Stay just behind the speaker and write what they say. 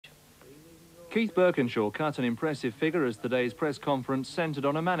Keith Burkinshaw cut an impressive figure as today's press conference centred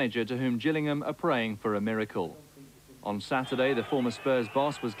on a manager to whom Gillingham are praying for a miracle. On Saturday, the former Spurs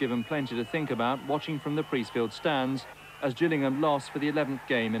boss was given plenty to think about watching from the Priestfield stands as Gillingham lost for the 11th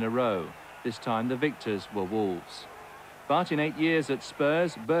game in a row. This time the victors were Wolves. But in 8 years at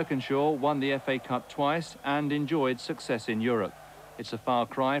Spurs, Burkinshaw won the FA Cup twice and enjoyed success in Europe. It's a far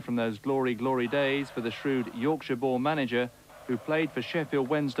cry from those glory days for the shrewd Yorkshire-born manager who played for Sheffield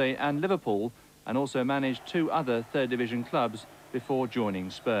Wednesday and Liverpool and also managed 2 other third division clubs before joining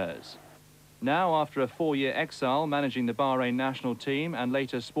Spurs. Now, after a 4-year exile managing the Bahrain national team and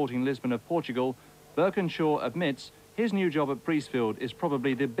later Sporting Lisbon of Portugal, Burkinshaw admits his new job at Priestfield is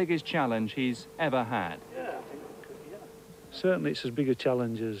probably the biggest challenge he's ever had. Yeah, I think certainly it's as big a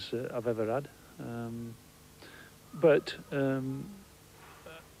challenge as I've ever had. But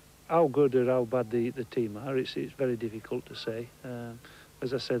how good or how bad the team are, it's very difficult to say.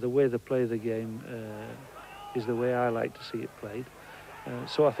 As I say, the way they play the game is the way I like to see it played.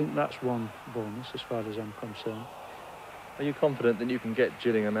 So I think that's one bonus as far as I'm concerned. Are you confident that you can get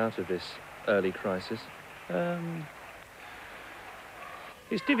Gillingham out of this early crisis?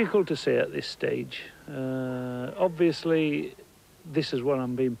 It's difficult to say at this stage. Obviously, this is what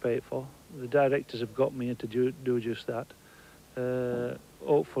I'm being paid for. The directors have got me here to do just that.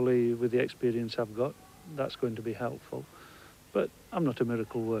 Hopefully, with the experience I've got, that's going to be helpful. But I'm not a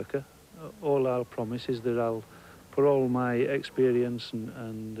miracle worker. All I'll promise is that I'll put all my experience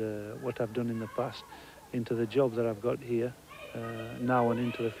and what I've done in the past into the job that I've got here now and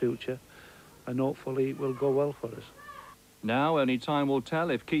into the future, and hopefully it will go well for us. Now only time will tell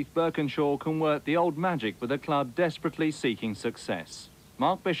if Keith Burkinshaw can work the old magic with a club desperately seeking success.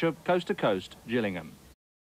 Mark Bishop, Coast to Coast, Gillingham.